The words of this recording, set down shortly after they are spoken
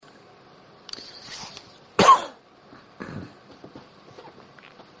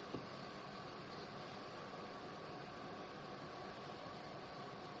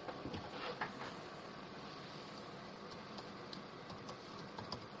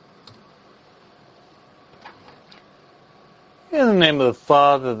In the name of the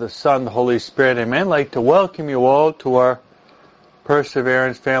Father, the Son, the Holy Spirit, amen. I'd like to welcome you all to our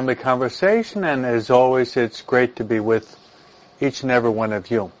Perseverance Family Conversation, and as always, it's great to be with each and every one of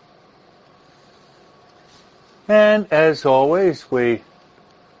you. And as always, we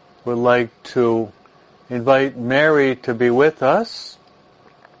would like to invite Mary to be with us.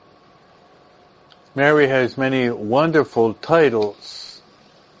 Mary has many wonderful titles.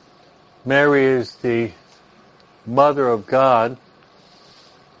 Mary is the Mother of God.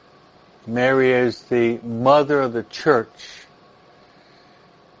 Mary is the Mother of the Church.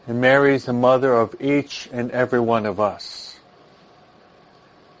 And Mary is the Mother of each and every one of us.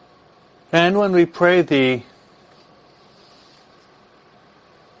 And when we pray the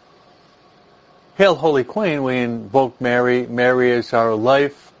Hail Holy Queen, we invoke Mary. Mary is our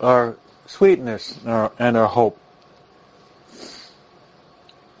life, our sweetness, and our hope.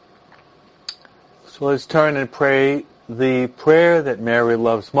 So let's turn and pray the prayer that Mary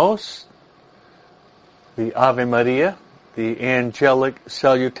loves most, the Ave Maria, the angelic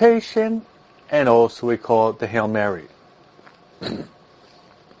salutation, and also we call it the Hail Mary. And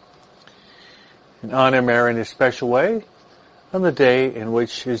honor Mary in a special way on the day in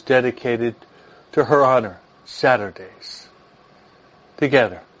which is dedicated to her honor, Saturdays.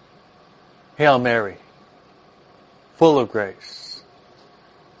 Together, Hail Mary, full of grace,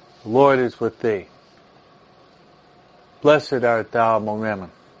 the Lord is with thee. Blessed art thou among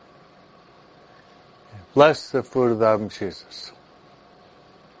women. Blessed the fruit of thy womb, Jesus.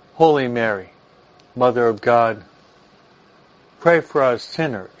 Holy Mary, Mother of God, pray for us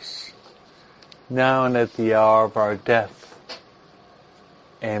sinners, now and at the hour of our death.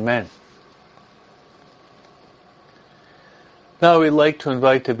 Amen. Now we'd like to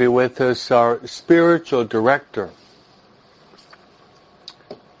invite to be with us our spiritual director.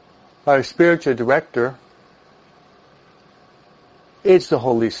 Our spiritual director is the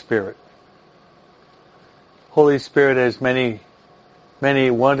Holy Spirit. Holy Spirit has many,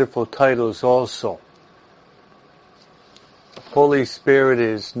 many wonderful titles also. Holy Spirit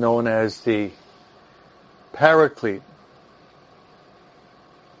is known as the Paraclete.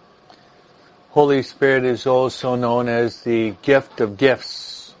 Holy Spirit is also known as the gift of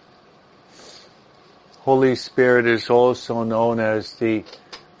gifts. Holy Spirit is also known as the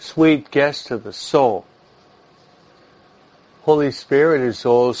sweet guest of the soul. Holy Spirit is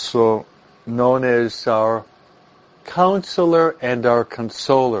also known as our counselor and our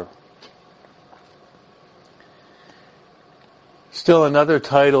consoler. Still another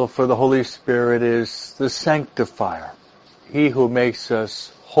title for the Holy Spirit is the sanctifier, he who makes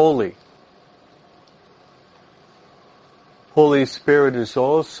us holy. Holy Spirit is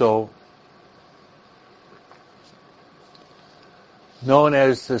also known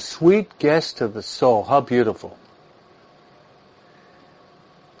as the sweet guest of the soul. How beautiful.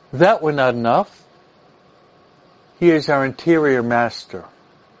 If that were not enough, he is our interior master.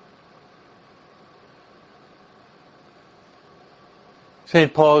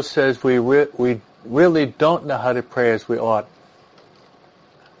 St. Paul says we really don't know how to pray as we ought.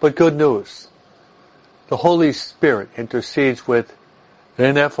 But good news. The Holy Spirit intercedes with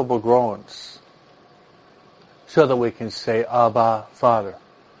ineffable groans so that we can say, Abba, Father.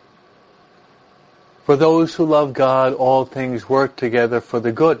 For those who love God, all things work together for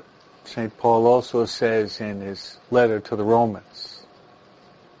the good. St. Paul also says in his letter to the Romans.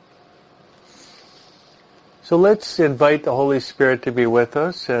 So let's invite the Holy Spirit to be with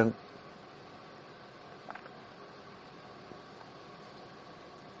us and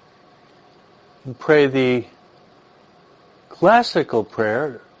pray the classical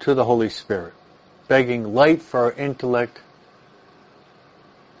prayer to the Holy Spirit, begging light for our intellect,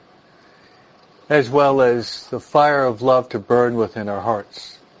 as well as the fire of love to burn within our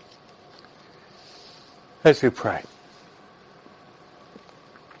hearts. As we pray.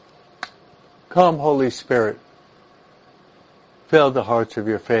 Come, Holy Spirit, fill the hearts of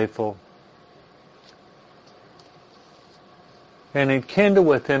your faithful, and enkindle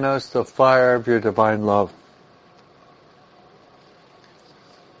within us the fire of your divine love.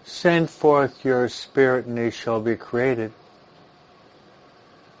 Send forth your Spirit, and they shall be created.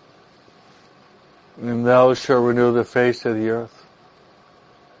 And thou shalt renew the face of the earth.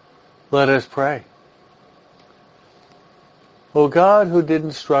 Let us pray. O God, who did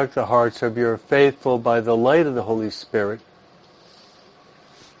instruct the hearts of your faithful by the light of the Holy Spirit,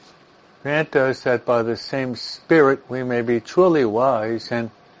 grant us that by the same Spirit we may be truly wise and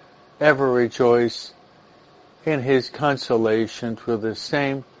ever rejoice in his consolation through the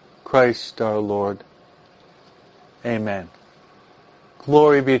same Christ our Lord. Amen.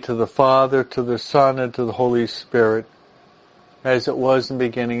 Glory be to the Father, to the Son, and to the Holy Spirit, as it was in the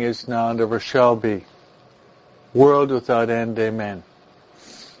beginning, is now, and ever shall be, world without end. Amen.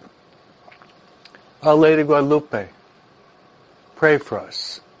 Our Lady Guadalupe, pray for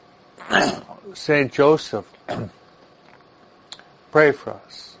us. Saint Joseph, pray for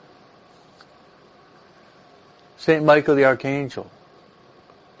us. Saint Michael the Archangel,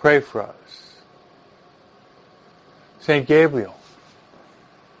 pray for us. Saint Gabriel,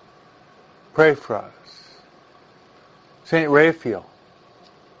 pray for us. Saint Raphael,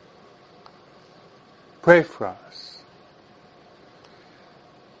 pray for us.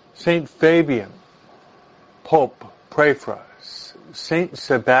 Saint Fabian, Pope, pray for us. Saint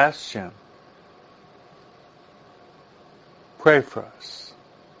Sebastian, pray for us.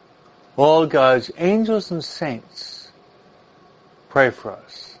 All God's angels and saints, pray for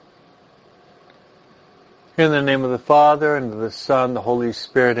us. In the name of the Father, and of the Son, the Holy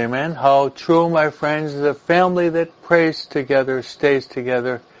Spirit, amen. How true, my friends, is a family that prays together, stays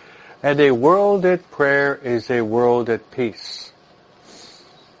together, and a world at prayer is a world at peace.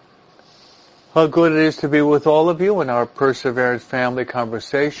 How good it is to be with all of you in our Perseverance family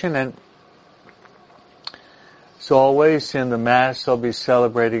conversation, and as always, in the Mass I'll be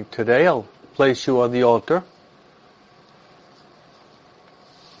celebrating today, I'll place you on the altar,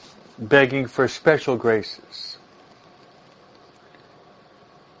 begging for special graces.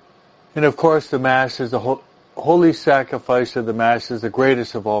 And of course, the Mass is the holy sacrifice of the Mass is the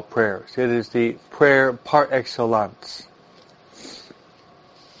greatest of all prayers. It is the prayer par excellence.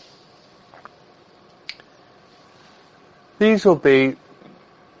 These will be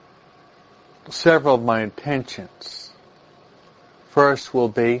several of my intentions. First will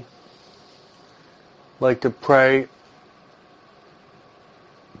be, I'd like to pray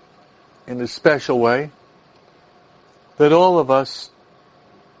in a special way that all of us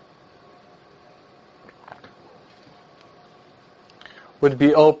would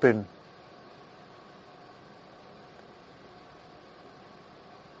be open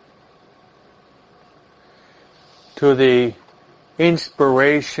to the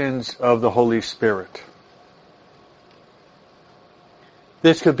inspirations of the Holy Spirit.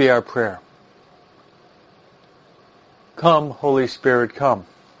 This could be our prayer. Come, Holy Spirit, come.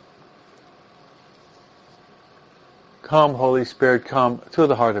 Come, Holy Spirit, come, through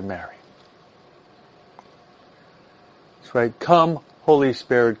the heart of Mary. That's right. Come, Holy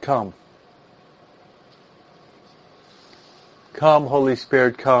Spirit, come. Come, Holy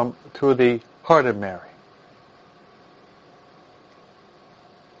Spirit, come, through the heart of Mary.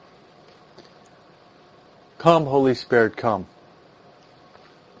 Come, Holy Spirit, come.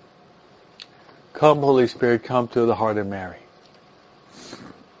 Come, Holy Spirit, come through the heart of Mary.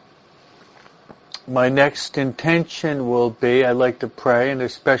 My next intention will be, I'd like to pray in a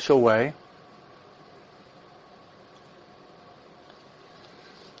special way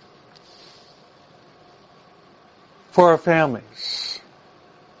for our families,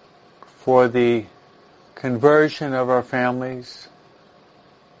 for the conversion of our families,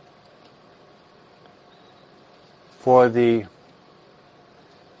 for the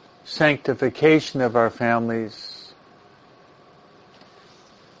sanctification of our families,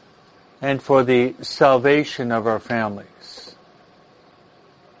 and for the salvation of our families.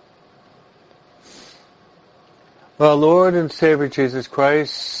 Our Lord and Savior Jesus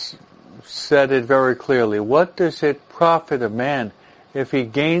Christ said it very clearly. What does it profit a man if he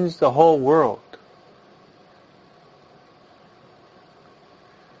gains the whole world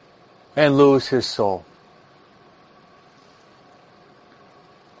and lose his soul?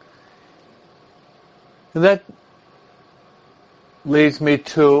 And that leads me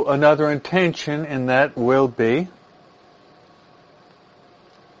to another intention, and that will be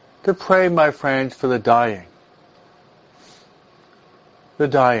to pray, my friends, for the dying. The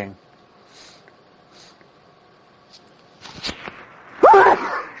dying.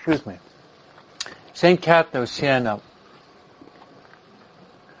 Excuse me. Saint Catherine of Siena,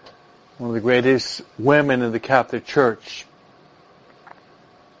 one of the greatest women in the Catholic Church,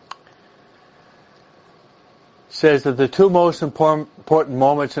 says that the two most important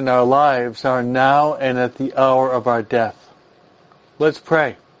moments in our lives are now and at the hour of our death. Let's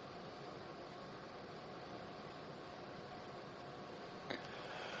pray.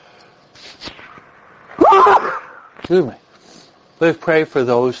 Excuse me. Let's pray for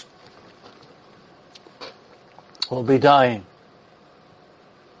those who will be dying.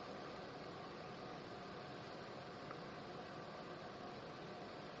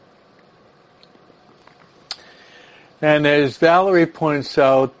 And as Valerie points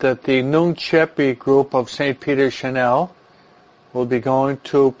out, that the Nuncepi group of St. Peter Chanel will be going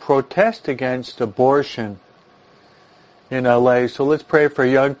to protest against abortion in LA. So let's pray for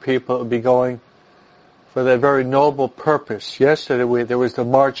young people who will be going for that very noble purpose. Yesterday there was the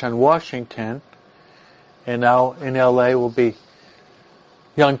March on Washington, and now in LA will be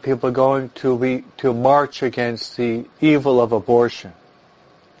young people going to march against the evil of abortion.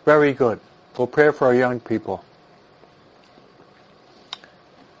 Very good. We'll pray for our young people.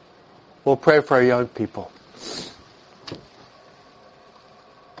 We'll pray for our young people.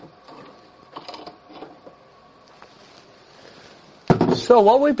 So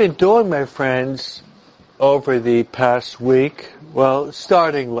what we've been doing, my friends, over the past week, well,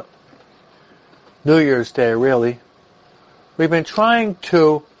 starting New Year's Day, really, we've been trying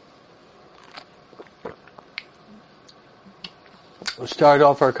to start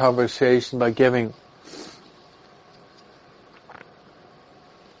off our conversation by giving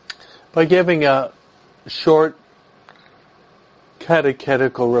a short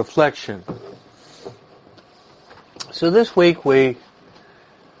catechetical reflection. So this week we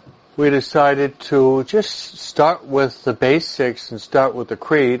decided to just start with the basics and start with the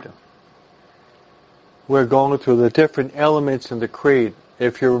creed. We're going through the different elements in the creed,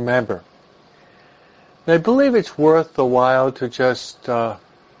 if you remember. And I believe it's worth the while to just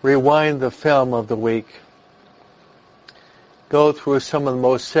rewind the film of the week, go through some of the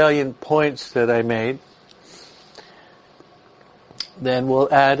most salient points that I made. Then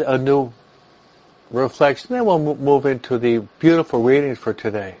we'll add a new reflection. Then we'll move into the beautiful readings for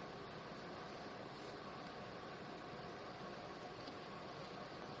today.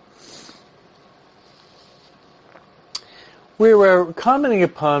 We were commenting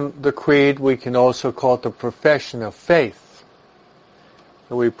upon the creed. We can also call it the profession of faith.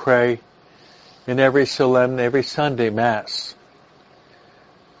 So we pray in every solemnity, every Sunday Mass.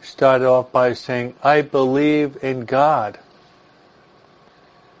 We started off by saying, I believe in God.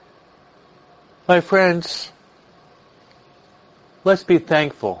 My friends, let's be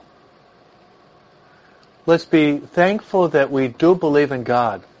thankful. Let's be thankful that we do believe in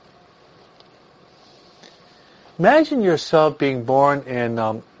God. Imagine yourself being born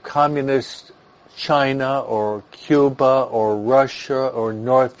in communist China or Cuba or Russia or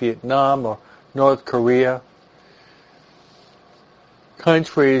North Vietnam or North Korea,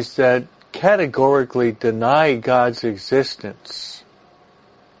 countries that categorically deny God's existence,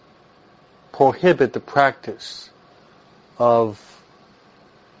 prohibit the practice of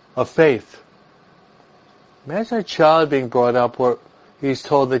faith. Imagine a child being brought up where he's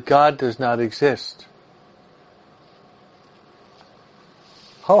told that God does not exist.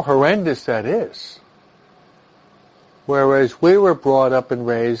 How horrendous that is. Whereas we were brought up and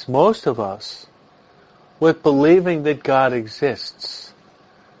raised, most of us, with believing that God exists,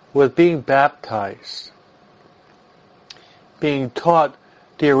 with being baptized, being taught,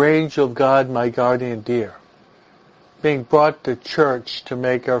 dear angel of God, my guardian dear, being brought to church to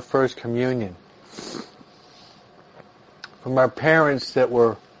make our first communion, from our parents that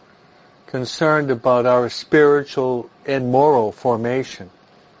were concerned about our spiritual and moral formation,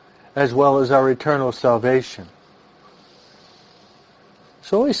 as well as our eternal salvation.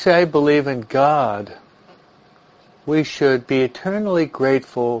 So when we say, I believe in God, we should be eternally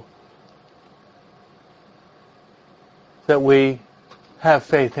grateful that we have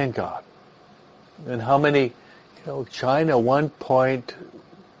faith in God. And how many, China, about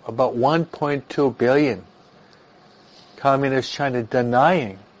 1.2 billion, communist China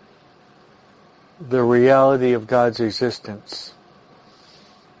denying the reality of God's existence.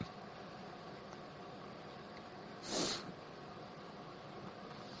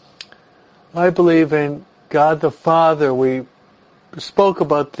 I believe in God the Father. We spoke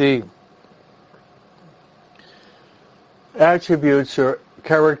about the attributes or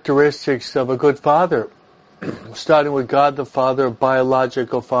characteristics of a good father, starting with God the Father,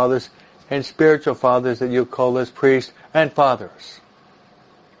 biological fathers, and spiritual fathers that you call as priests and fathers.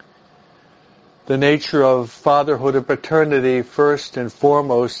 The nature of fatherhood and paternity, first and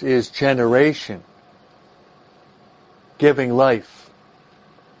foremost, is generation, giving life.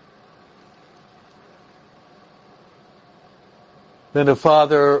 Then a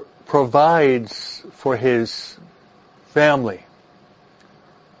father provides for his family,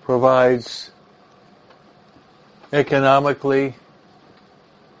 provides economically,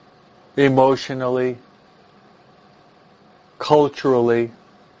 emotionally, culturally,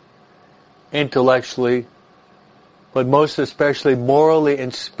 intellectually, but most especially morally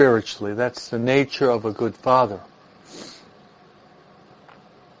and spiritually. That's the nature of a good father.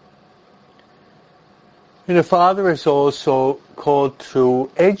 And a father is also called to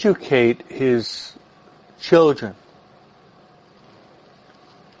educate his children.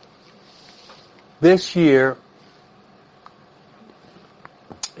 This year,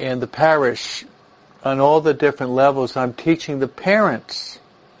 in the parish, on all the different levels, I'm teaching the parents.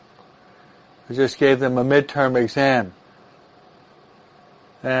 I just gave them a midterm exam.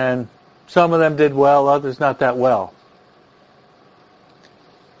 And some of them did well, others not that well.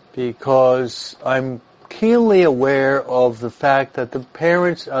 Because I'm keenly aware of the fact that the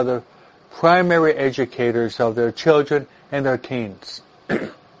parents are the primary educators of their children and their teens.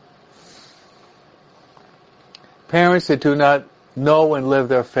 Parents that do not know and live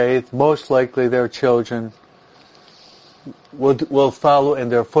their faith, most likely their children will follow in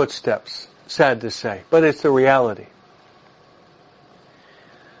their footsteps. Sad to say, but it's the reality.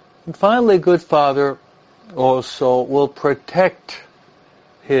 And finally, a good father also will protect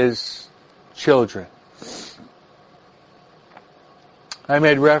his children. I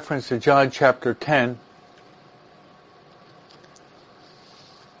made reference to John chapter 10,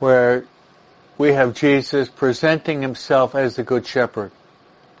 where we have Jesus presenting himself as the good shepherd.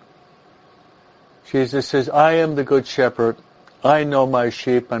 Jesus says, I am the good shepherd. I know my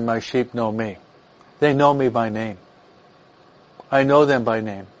sheep and my sheep know me. They know me by name. I know them by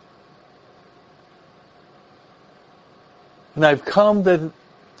name. And I've come that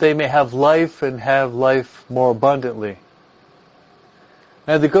they may have life and have life more abundantly.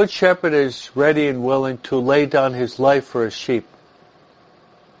 And the good shepherd is ready and willing to lay down his life for his sheep.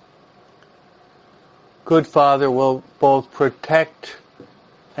 Good father will both protect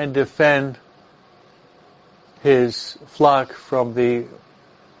and defend his flock from the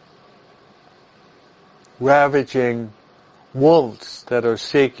ravaging wolves that are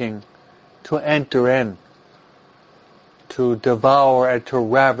seeking to enter in, to devour and to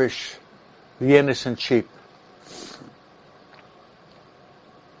ravish the innocent sheep.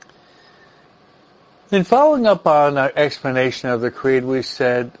 In following up on our explanation of the Creed, we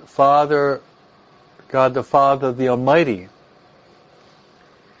said, Father, God the Father, the Almighty.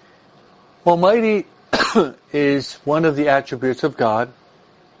 Almighty is one of the attributes of God.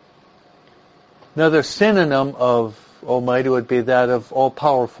 Another synonym of Almighty would be that of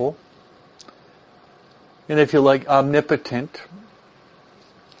all-powerful. And if you like, omnipotent.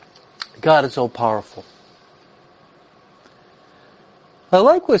 God is all-powerful. I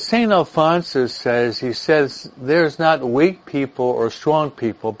like what St. Alphonsus says. He says, there's not weak people or strong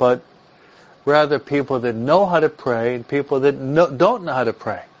people, but rather people that know how to pray and people that don't know how to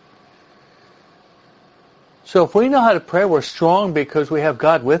pray. So if we know how to pray, we're strong because we have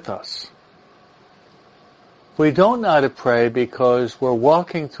God with us. We don't know how to pray because we're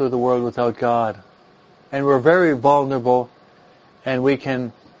walking through the world without God. And we're very vulnerable, and we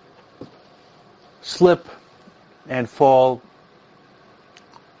can slip and fall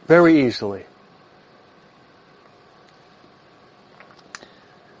very easily.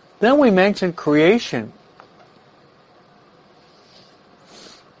 Then we mentioned creation.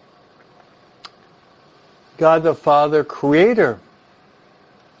 God the Father, creator.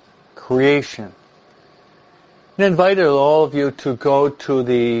 Creation. I invited all of you to go to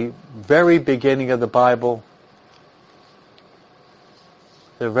the very beginning of the Bible.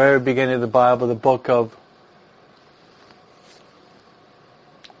 The very beginning of the Bible, the book of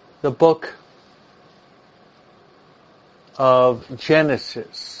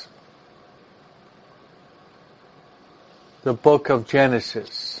Genesis. The book of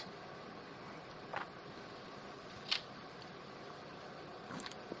Genesis.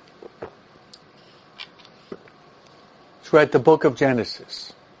 Let's read the book of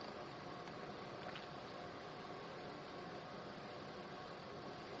Genesis.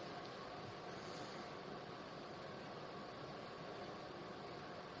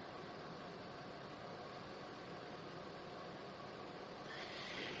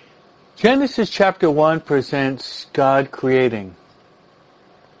 Genesis chapter 1 presents God creating.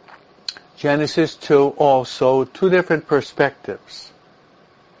 Genesis 2 also, two different perspectives.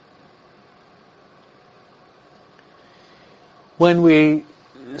 When we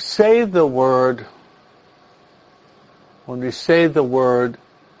say the word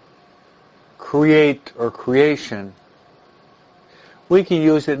create or creation, we can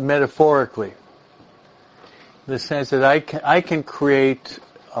use it metaphorically. In the sense that I can create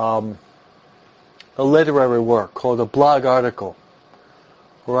a literary work called a blog article,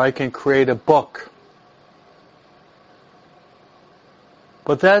 or I can create a book.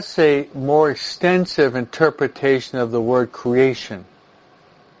 But that's a more extensive interpretation of the word creation.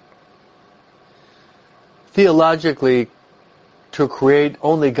 Theologically, to create,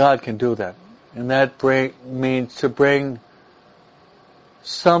 only God can do that. And that means to bring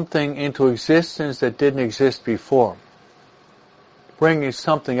something into existence that didn't exist before. Bringing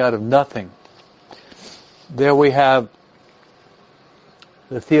something out of nothing. There we have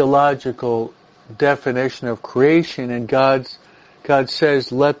the theological definition of creation, and God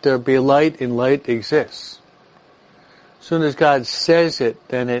says, "Let there be light," and light exists. As soon as God says it,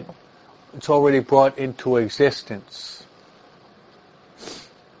 then it's already brought into existence.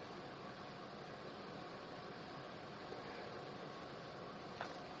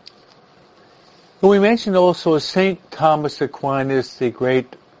 And we mentioned also St. Thomas Aquinas, the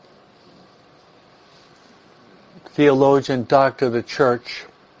great theologian, doctor of the church.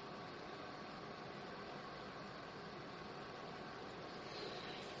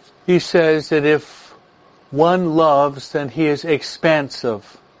 He says that if one loves, then he is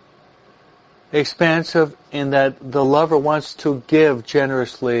expansive. Expansive in that the lover wants to give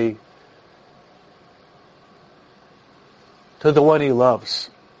generously to the one he loves.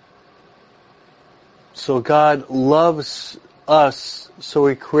 So God loves us, so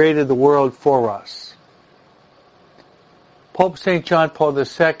He created the world for us. Pope St. John Paul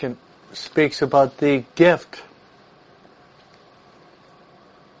II speaks about the gift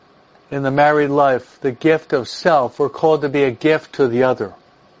in the married life, the gift of self. We're called to be a gift to the other.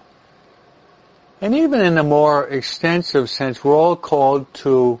 And even in a more extensive sense, we're all called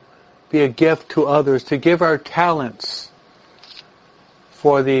to be a gift to others, to give our talents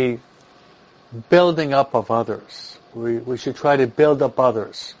for the building up of others. We should try to build up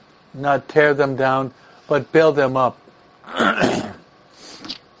others, not tear them down, but build them up.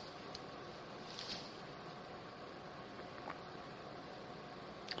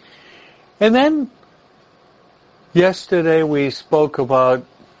 And then, yesterday we spoke about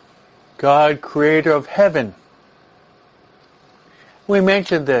God, creator of heaven. We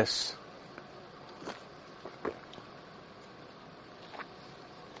mentioned this.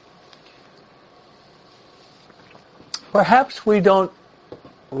 Perhaps we don't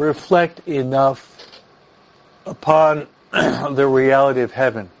reflect enough upon the reality of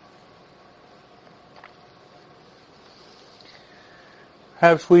heaven.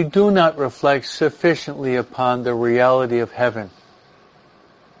 Perhaps we do not reflect sufficiently upon the reality of heaven.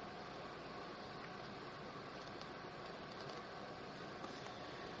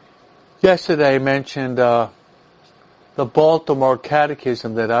 Yesterday I mentioned the Baltimore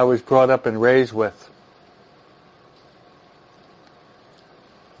Catechism that I was brought up and raised with.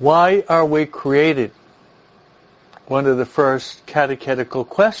 Why are we created? One of the first catechetical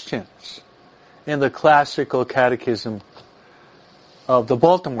questions in the classical catechism of the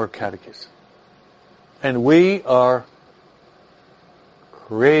Baltimore Catechism. And we are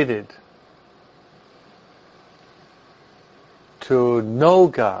created to know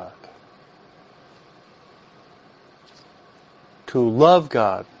God, to love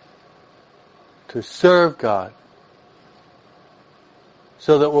God, to serve God,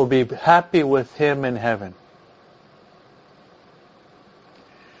 so that we'll be happy with Him in heaven.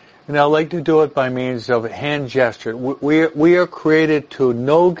 And I like to do it by means of a hand gesture. We are created to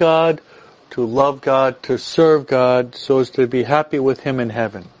know God, to love God, to serve God, so as to be happy with Him in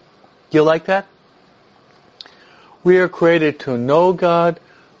heaven. You like that? We are created to know God,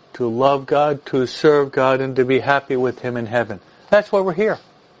 to love God, to serve God, and to be happy with Him in heaven. That's why we're here.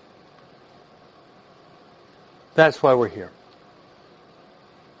 That's why we're here.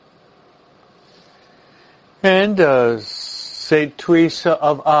 And St. Teresa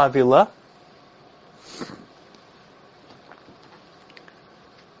of Avila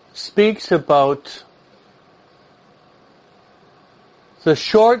speaks about the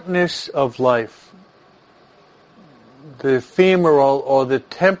shortness of life, the ephemeral or the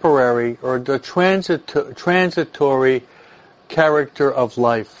temporary or the transitory character of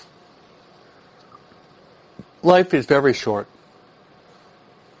life. Life is very short.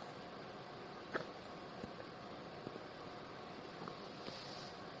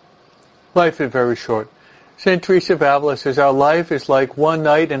 Life is very short. St. Teresa of Avila says, our life is like one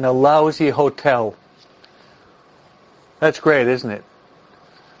night in a lousy hotel. That's great, isn't it?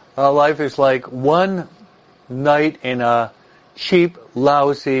 Our life is like one night in a cheap,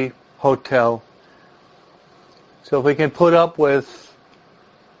 lousy hotel. So if we can put up with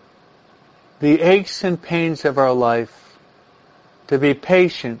the aches and pains of our life, to be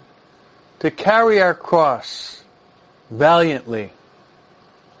patient, to carry our cross valiantly,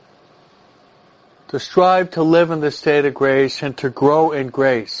 to strive to live in the state of grace and to grow in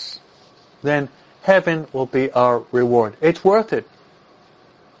grace, then heaven will be our reward. It's worth it.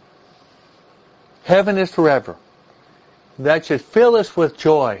 Heaven is forever. That should fill us with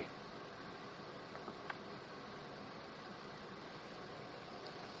joy.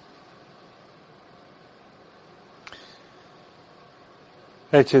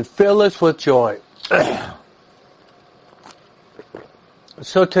 It should fill us with joy.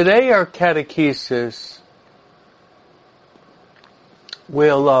 So today our catechesis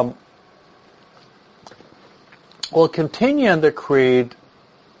will continue on the creed,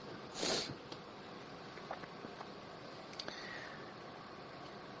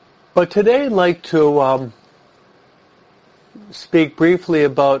 but today I'd like to speak briefly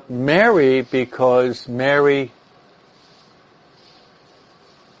about Mary, because Mary,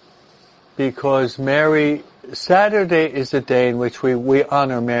 Saturday is the day in which we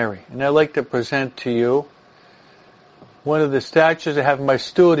honor Mary. And I'd like to present to you one of the statues I have in my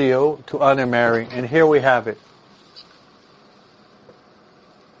studio to honor Mary. And here we have it.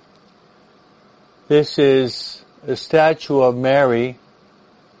 This is a statue of Mary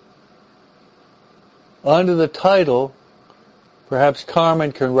under the title, perhaps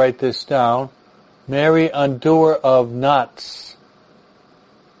Carmen can write this down, Mary Undoer of Knots.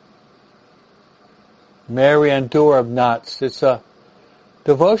 Mary Undoer of Knots. It's a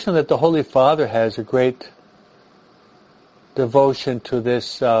devotion that the Holy Father has, a great devotion to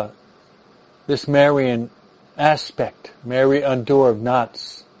this Marian aspect, Mary Undoer of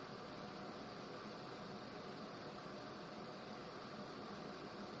Knots.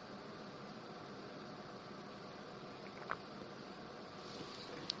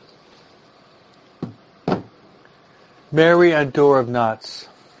 Mary Undoer of Knots.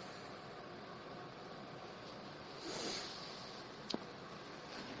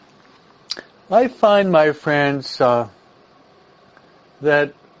 I find, my friends, that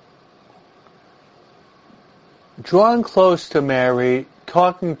drawing close to Mary,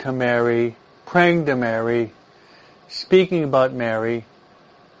 talking to Mary, praying to Mary, speaking about Mary,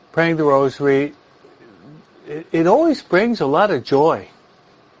 praying the Rosary, it always brings a lot of joy.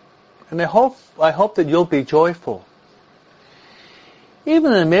 And I hope that you'll be joyful.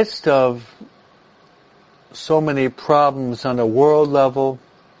 Even in the midst of so many problems on a world level,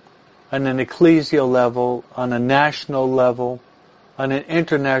 on an ecclesial level, on a national level, on an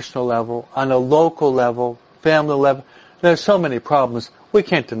international level, on a local level, family level. There's so many problems. We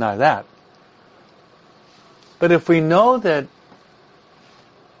can't deny that. But if we know that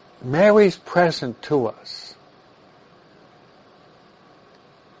Mary's present to us,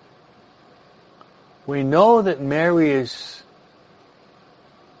 we know that Mary is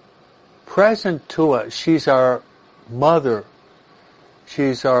present to us. She's our mother.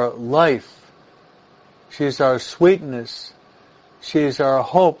 She's our life. She's our sweetness. She's our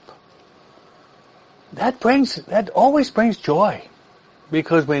hope. That always brings joy,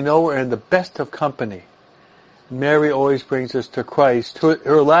 because we know we're in the best of company. Mary always brings us to Christ.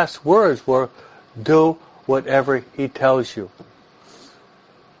 Her last words were, "Do whatever He tells you."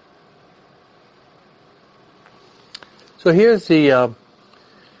 So here's in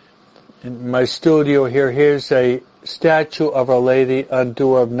my studio here, here's a statue of Our Lady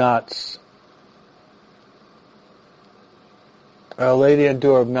Undoer of Knots. Our Lady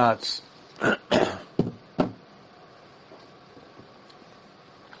Undoer of Knots.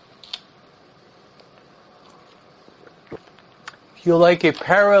 If you like a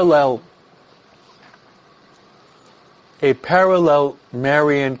parallel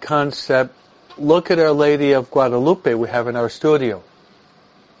Marian concept, look at Our Lady of Guadalupe we have in our studio.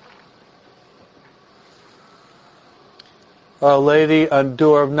 Our Lady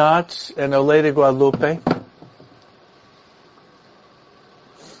Undoer of Knots and Our Lady of Guadalupe.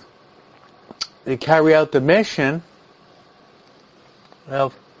 They carry out the mission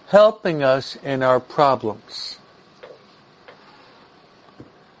of helping us in our problems.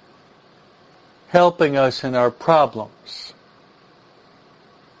 Helping us in our problems.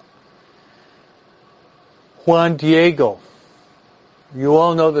 Juan Diego. You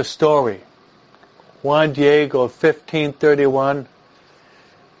all know the story. Juan Diego, 1531,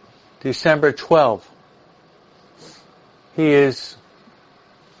 December 12. He is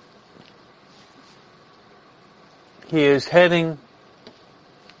heading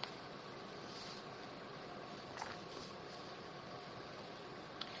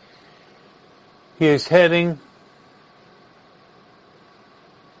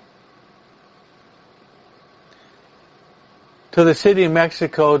to the city of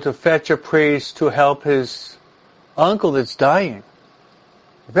Mexico to fetch a priest to help his uncle that's dying.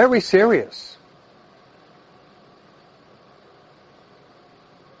 Very serious.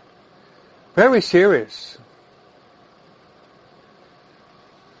 Very serious.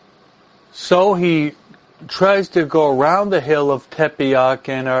 So he tries to go around the hill of Tepeyac,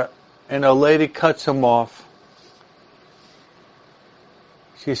 and Our Lady cuts him off.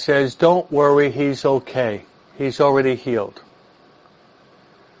 She says, "Don't worry, he's okay. He's already healed."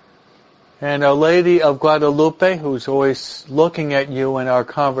 And Our Lady of Guadalupe, who's always looking at you in our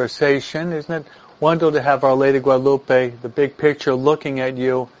conversation. Isn't it wonderful to have Our Lady of Guadalupe, the big picture, looking at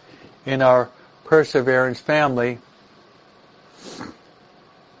you in our Perseverance family?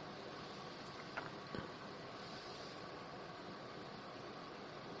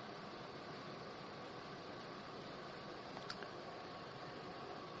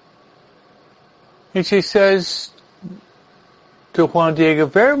 And she says to Juan Diego,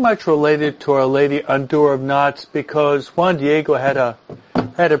 very much related to Our Lady Undoer of Knots, because Juan Diego had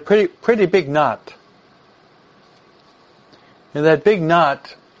a pretty big knot. And that big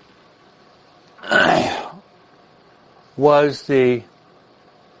knot was the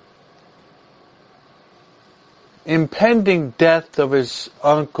impending death of his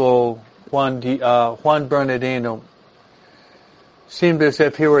uncle Juan Bernardino. Seemed as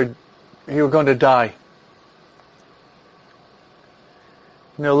if he were going to die.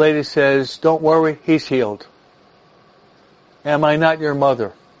 And the lady says, don't worry, he's healed. Am I not your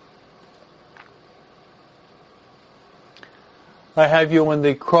mother? I have you in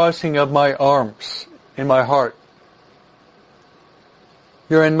the crossing of my arms, in my heart.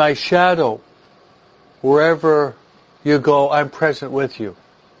 You're in my shadow. Wherever you go, I'm present with you.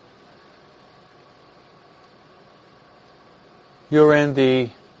 You're in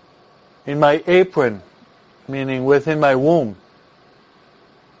my apron, meaning within my womb.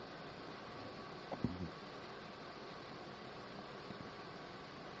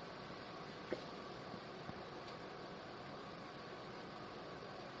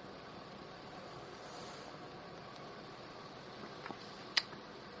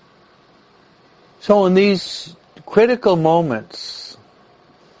 So in these critical moments,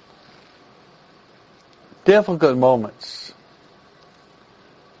 difficult moments,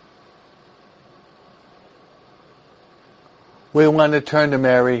 we want to turn to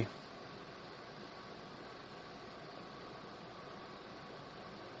Mary.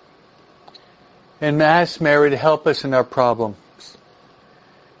 And ask Mary to help us in our problems.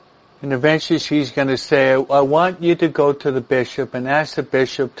 And eventually she's going to say, I want you to go to the bishop and ask the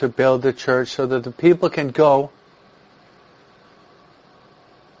bishop to build a church so that the people can go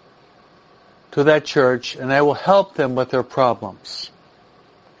to that church and I will help them with their problems.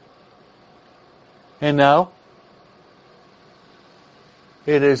 And now,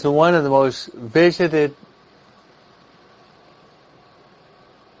 it is one of the most visited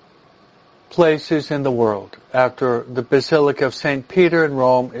places in the world. After the Basilica of St. Peter in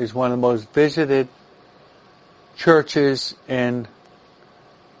Rome is one of the most visited churches in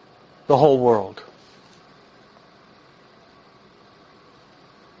the whole world.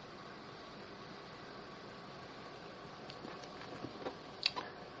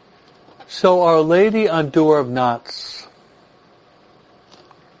 So Our Lady Undoer of Knots.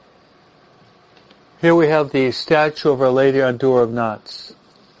 Here we have the statue of Our Lady Undoer of Knots.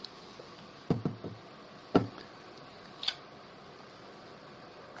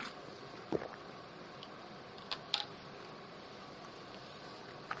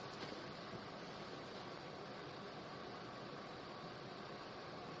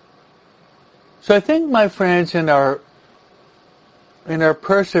 So I think, my friends, in our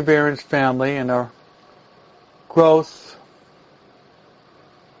Perseverance family, in our growth,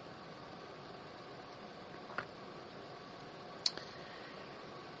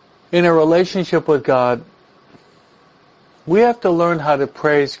 in a relationship with God, we have to learn how to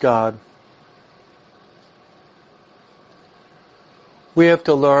praise God. We have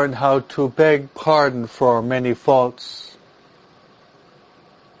to learn how to beg pardon for our many faults.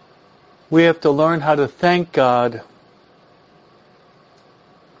 We have to learn how to thank God.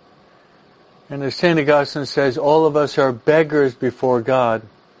 And as St. Augustine says, all of us are beggars before God.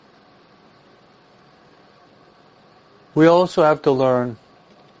 We also have to learn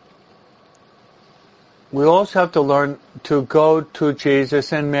to go to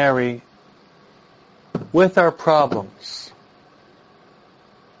Jesus and Mary with our problems.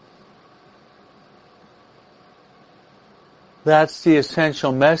 That's the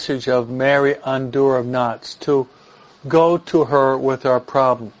essential message of Mary Undoer of Knots, to go to her with our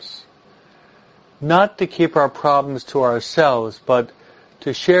problems. Not to keep our problems to ourselves, but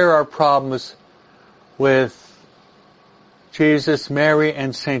to share our problems with Jesus, Mary,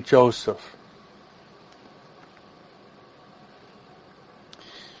 and St. Joseph.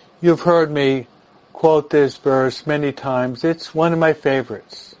 You've heard me quote this verse many times. It's one of my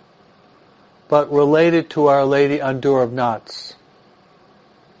favorites, but related to Our Lady Undoer of Knots.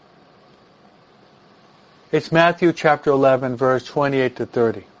 It's Matthew chapter 11, verse 28 to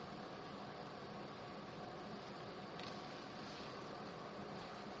 30.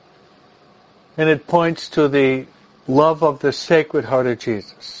 And it points to the love of the Sacred Heart of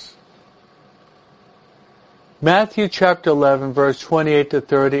Jesus. Matthew chapter 11, verse 28 to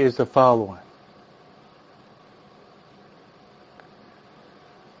 30 is the following.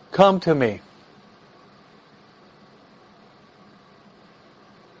 Come to me.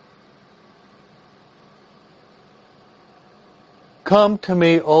 Come to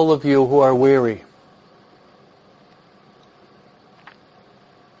me, all of you who are weary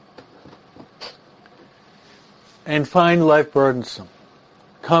and find life burdensome.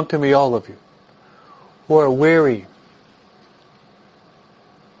 Come to me, all of you who are weary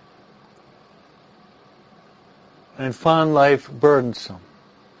and find life burdensome.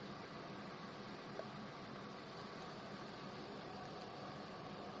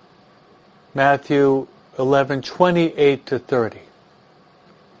 Matthew 11:28 to 30.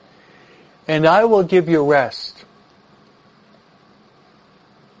 And I will give you rest.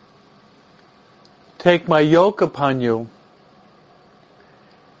 Take my yoke upon you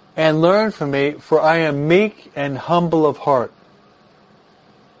and learn from me, for I am meek and humble of heart.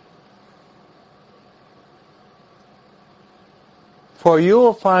 For you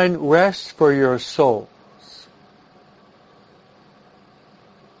will find rest for your souls.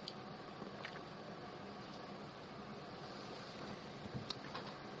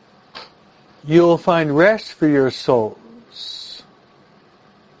 You will find rest for your souls.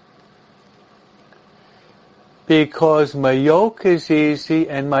 Because my yoke is easy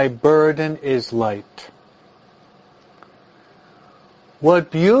and my burden is light.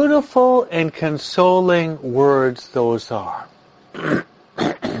 What beautiful and consoling words those are.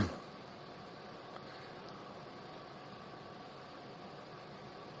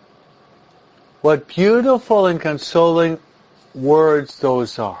 What beautiful and consoling words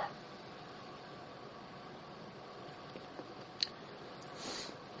those are.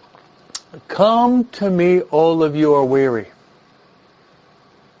 Come to me, all of you who are weary,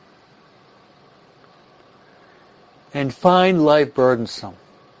 and find life burdensome.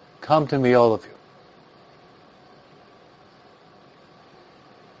 Come to me, all of you.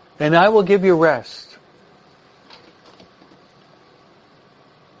 And I will give you rest.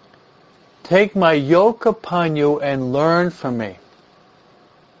 Take my yoke upon you and learn from me,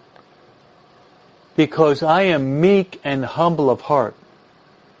 because I am meek and humble of heart.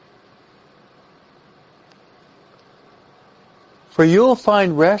 For you will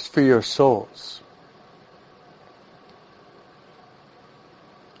find rest for your souls.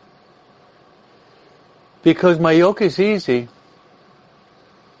 Because my yoke is easy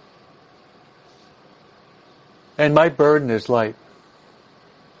and my burden is light.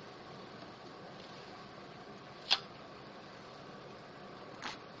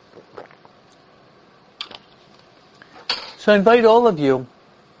 So I invite all of you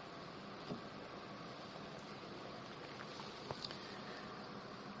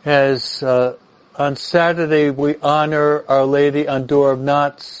as on Saturday we honor Our Lady Andor of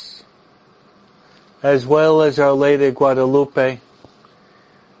Knots, as well as Our Lady Guadalupe.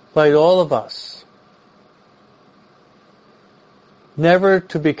 Invite all of us never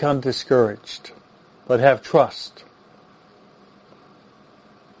to become discouraged, but have trust.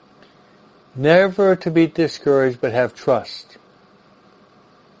 Never to be discouraged, but have trust.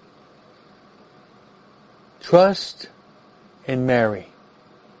 Trust in Mary.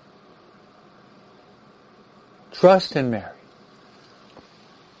 Trust in Mary.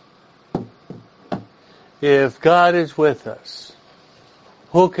 If God is with us,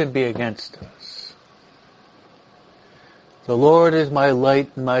 who can be against us? The Lord is my light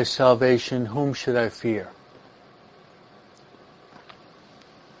and my salvation. Whom should I fear?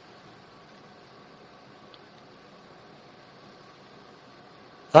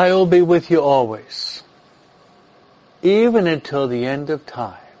 I will be with you always, even until the end of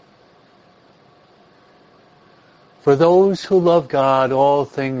time. For those who love God, all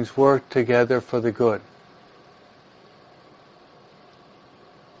things work together for the good.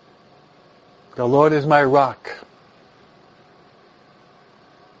 The Lord is my rock.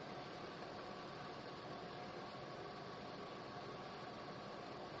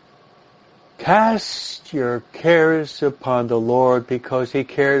 Cast your cares upon the Lord, because He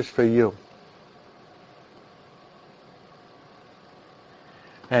cares for you.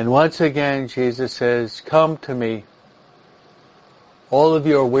 And once again, Jesus says, come to me. All of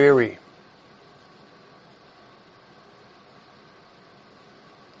you are weary.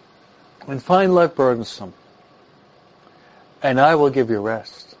 And find life burdensome. And I will give you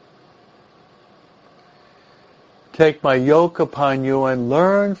rest. Take my yoke upon you and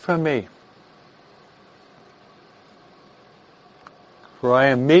learn from me. For I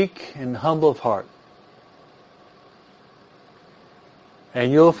am meek and humble of heart,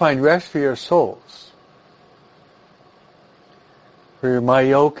 and you'll find rest for your souls. For my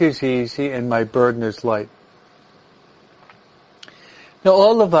yoke is easy and my burden is light. Now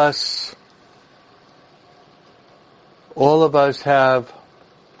all of us have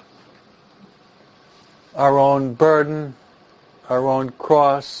our own burden, our own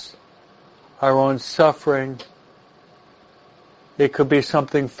cross, our own suffering. It could be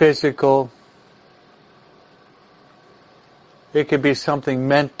something physical. It could be something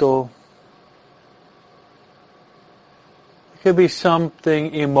mental. It could be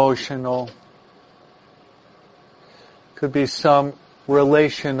something emotional. It could be some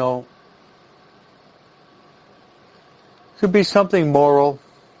relational. It could be something moral.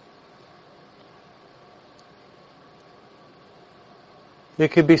 It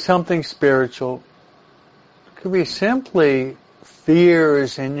could be something spiritual. It could be simply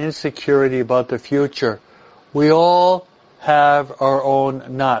fears and insecurity about the future. We all have our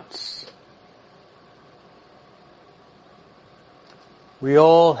own knots. We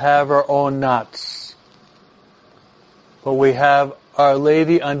all have our own knots. But we have Our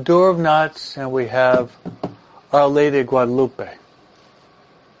Lady Undoer of Knots, and we have Our Lady Guadalupe.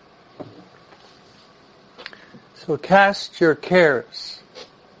 So cast your cares.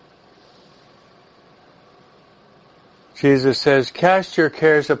 Jesus says, cast your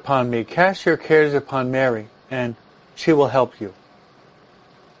cares upon me, cast your cares upon Mary, and she will help you.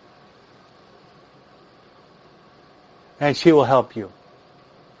 And she will help you.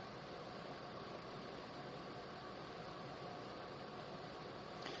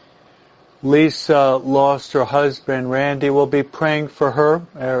 Lisa lost her husband. Randy will be praying for her,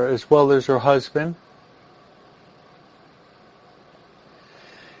 as well as her husband.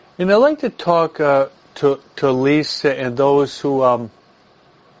 And I'd like to talk to Lisa and those who were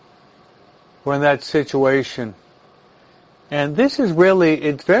in that situation. And this is really,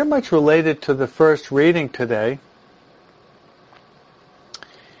 it's very much related to the first reading today.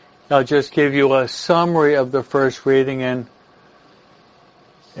 I'll just give you a summary of the first reading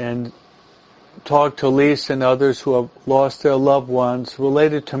and talk to Lisa and others who have lost their loved ones,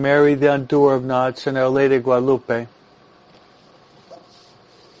 related to Mary the Undoer of Knots and Our Lady Guadalupe.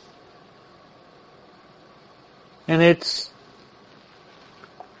 And it's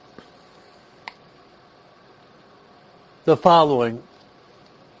the following,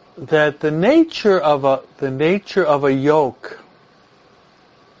 that the nature of a yoke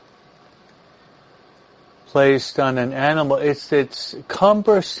placed on an animal, it's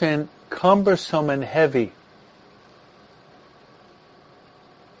cumbersome and heavy.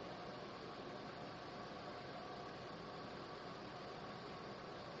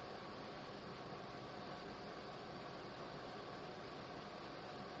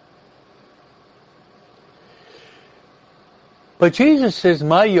 But Jesus says,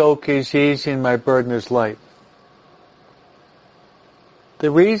 my yoke is easy and my burden is light.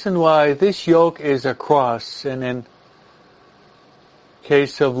 The reason why this yoke is a cross, and in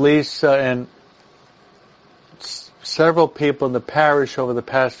case of Lisa and several people in the parish over the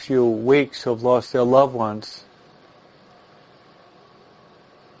past few weeks who have lost their loved ones,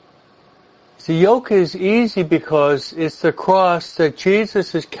 the yoke is easy because it's the cross that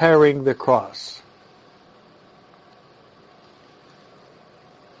Jesus is carrying the cross.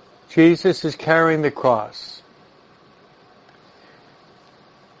 Jesus is carrying the cross.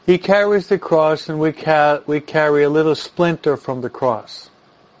 He carries the cross, and we carry a little splinter from the cross.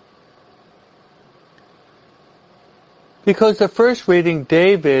 Because the first reading,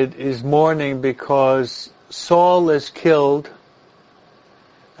 David is mourning because Saul is killed,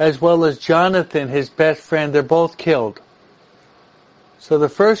 as well as Jonathan, his best friend, they're both killed. So the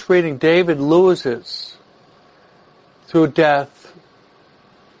first reading, David loses through death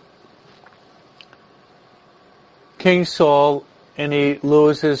King Saul, and he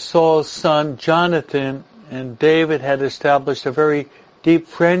loses Saul's son Jonathan, and David had established a very deep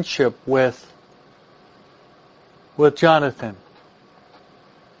friendship with Jonathan.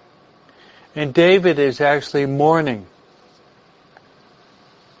 And David is actually mourning.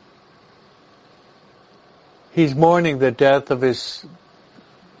 He's mourning the death of his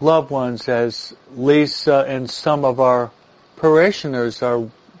loved ones, as Lisa and some of our parishioners are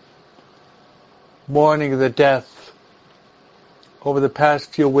mourning the death. Over the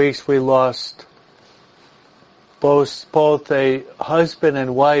past few weeks, we lost both a husband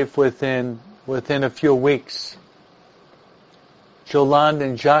and wife within a few weeks. Jolande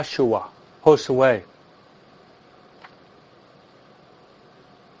and Joshua Josue.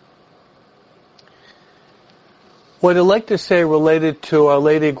 What I'd like to say related to Our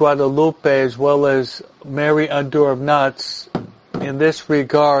Lady Guadalupe as well as Mary Undoer of Knots in this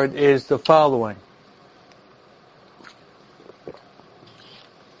regard is the following.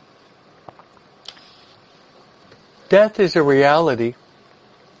 Death is a reality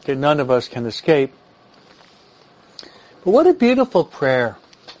that none of us can escape. But what a beautiful prayer,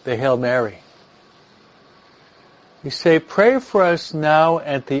 the Hail Mary. We say, pray for us now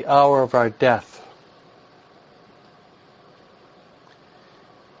at the hour of our death.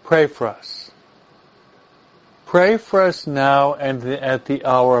 Pray for us. Pray for us now and at the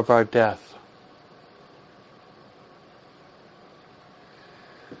hour of our death.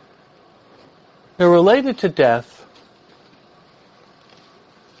 Now, related to death,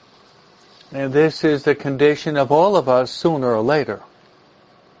 and this is the condition of all of us sooner or later.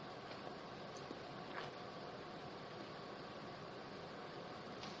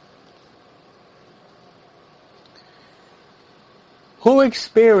 Who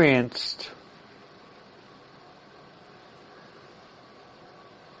experienced,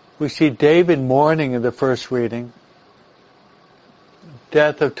 we see David mourning in the first reading,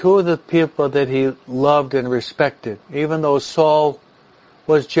 death of two of the people that he loved and respected. Even though Saul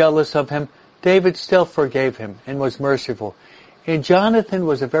was jealous of him, David still forgave him and was merciful. And Jonathan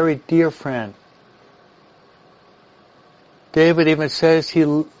was a very dear friend. David even says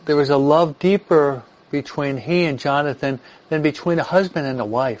there was a love deeper between he and Jonathan than between a husband and a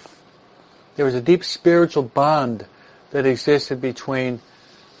wife. There was a deep spiritual bond that existed between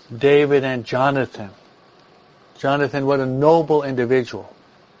David and Jonathan. Jonathan, what a noble individual.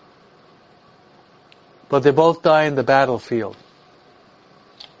 But they both die in the battlefield.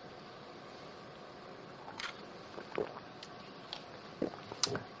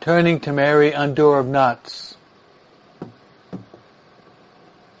 Turning to Mary Undoer of Knots.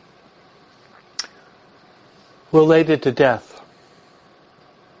 Related to death.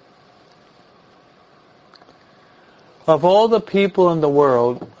 Of all the people in the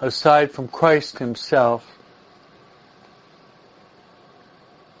world, aside from Christ himself,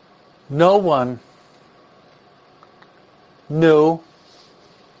 no one knew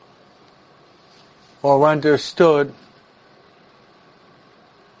or understood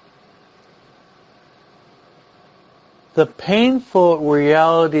the painful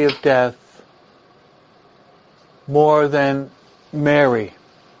reality of death more than Mary.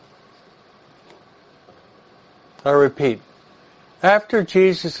 I repeat, after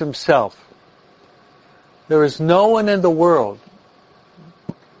Jesus himself, there is no one in the world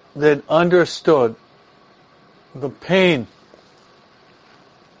that understood the pain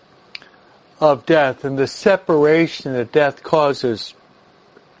of death and the separation that death causes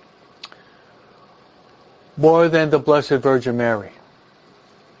more than the Blessed Virgin Mary.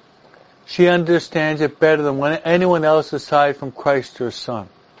 She understands it better than anyone else aside from Christ her Son.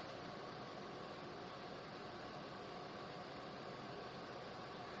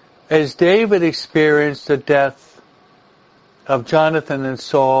 As David experienced the death of Jonathan and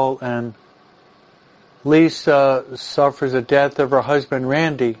Saul, and Lisa suffers the death of her husband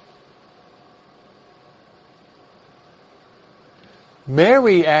Randy,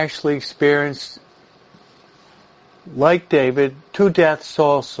 Mary actually experienced, like David, two deaths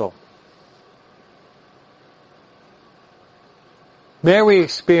also. Mary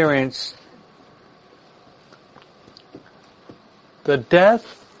experienced the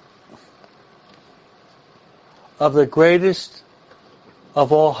death of the greatest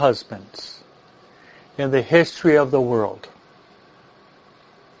of all husbands in the history of the world.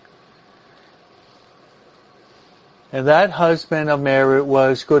 And that husband of Mary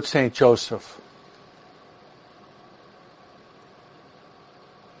was good Saint Joseph.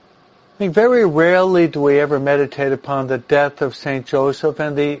 I think very rarely do we ever meditate upon the death of Saint Joseph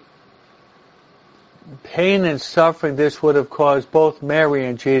and the pain and suffering this would have caused both Mary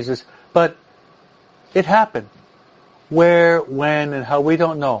and Jesus, but it happened. Where, when, and how, we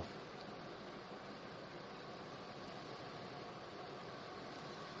don't know.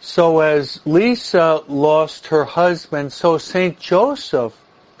 So as Lisa lost her husband, so Saint Joseph,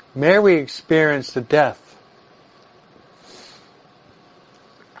 Mary experienced the death.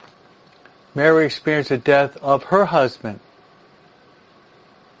 Mary experienced the death of her husband.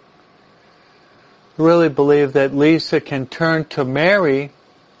 I really believe that Lisa can turn to Mary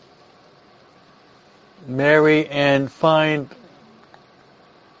and find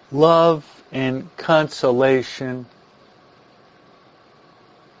love and consolation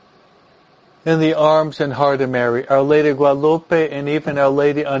in the arms and heart of Mary, Our Lady Guadalupe, and even Our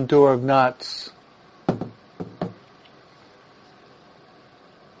Lady Undoer of Knots.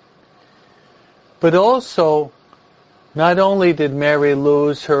 But also, Not only did Mary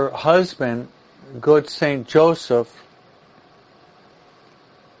lose her husband, good Saint Joseph,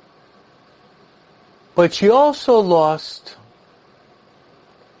 but she also lost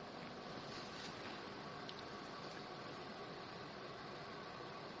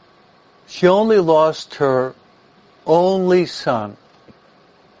only lost her only son.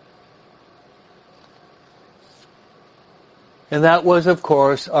 And that was, of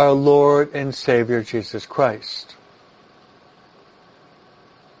course, our Lord and Savior Jesus Christ.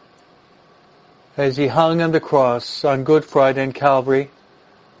 As he hung on the cross on Good Friday in Calvary,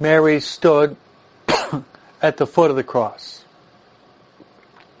 Mary stood at the foot of the cross.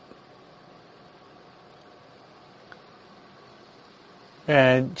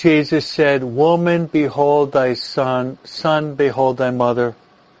 And Jesus said, "Woman, behold thy son. Son, behold thy mother."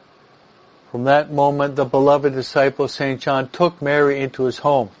 From that moment, the beloved disciple St. John took Mary into his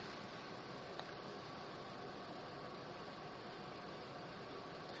home.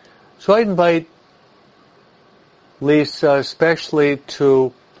 So I invite Lisa especially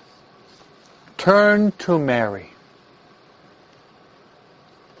to turn to Mary,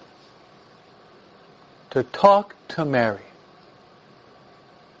 to talk to Mary,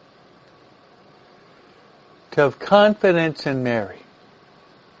 to have confidence in Mary,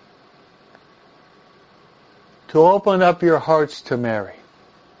 to open up your hearts to Mary.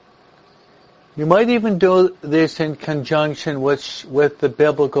 You might even do this in conjunction with the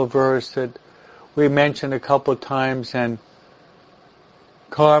biblical verse that we mentioned a couple of times, and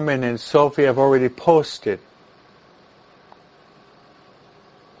Carmen and Sophie have already posted.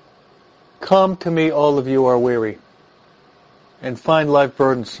 Come to me, all of you who are weary, and find life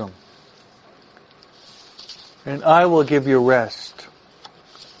burdensome, and I will give you rest.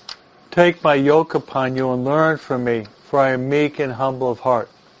 Take my yoke upon you and learn from me, for I am meek and humble of heart.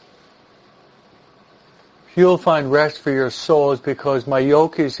 You'll find rest for your souls, because my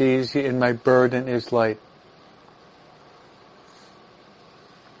yoke is easy and my burden is light.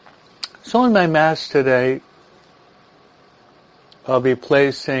 So in my Mass today, I'll be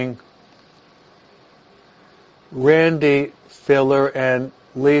placing Randy Filler and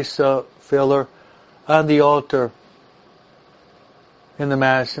Lisa Filler on the altar in the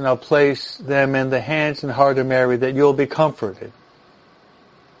Mass, and I'll place them in the hands and heart of Mary, that you'll be comforted.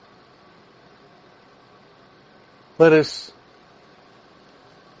 Let us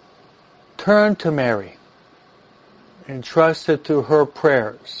turn to Mary and trust that through her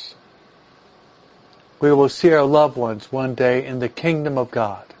prayers we will see our loved ones one day in the kingdom of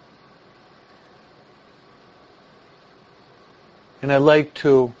God. And I'd like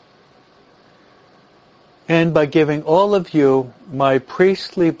to end by giving all of you my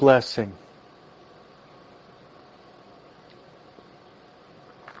priestly blessing.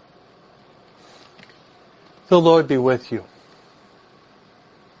 The Lord be with you.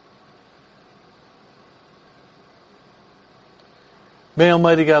 May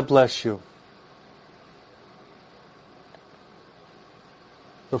Almighty God bless you.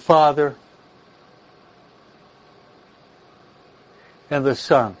 The Father and the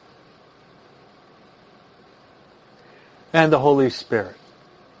Son and the Holy Spirit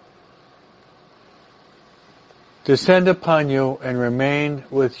descend upon you and remain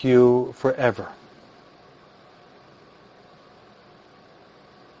with you forever.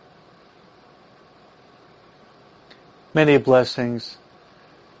 Many blessings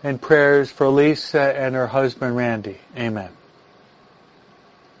and prayers for Lisa and her husband Randy. Amen.